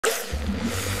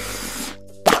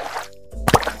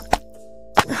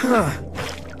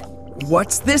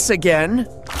What's this again?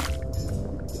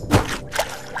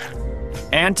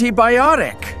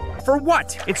 Antibiotic. For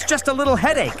what? It's just a little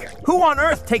headache. Who on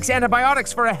earth takes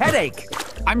antibiotics for a headache?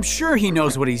 I'm sure he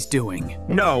knows what he's doing.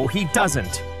 No, he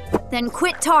doesn't. Then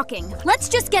quit talking. Let's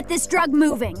just get this drug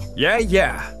moving.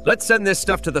 Yeah. Let's send this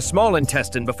stuff to the small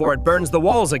intestine before it burns the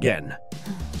walls again.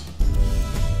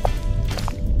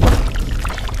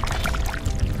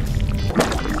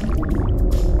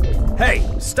 Hey,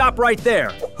 stop right there.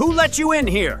 Who let you in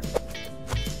here?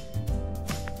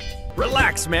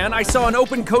 Relax, man. I saw an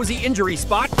open, cozy injury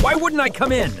spot. Why wouldn't I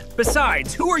come in?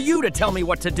 Besides, who are you to tell me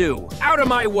what to do? Out of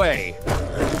my way.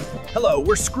 Hello,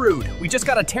 we're screwed. We just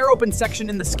got a tear-open section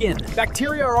in the skin.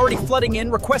 Bacteria are already flooding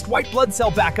in. Request white blood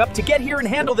cell backup to get here and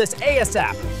handle this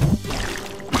ASAP.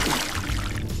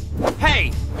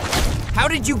 Hey! How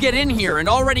did you get in here and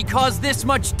already cause this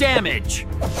much damage?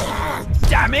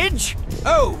 Damage?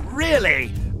 Oh,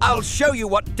 really? I'll show you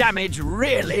what damage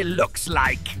really looks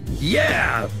like.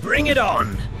 Yeah, bring it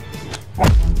on.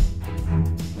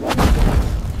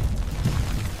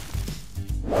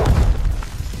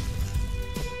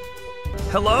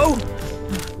 Hello?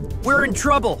 We're in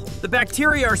trouble. The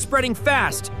bacteria are spreading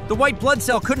fast. The white blood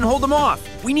cell couldn't hold them off.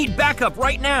 We need backup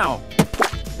right now.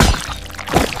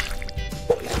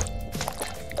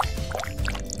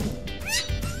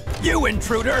 You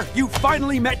intruder! You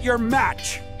finally met your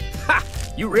match! Ha!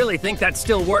 You really think that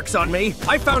still works on me?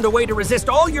 I found a way to resist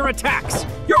all your attacks.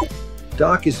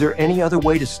 Doc, is there any other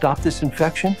way to stop this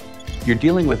infection? You're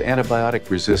dealing with antibiotic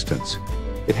resistance.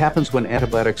 It happens when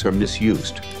antibiotics are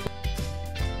misused.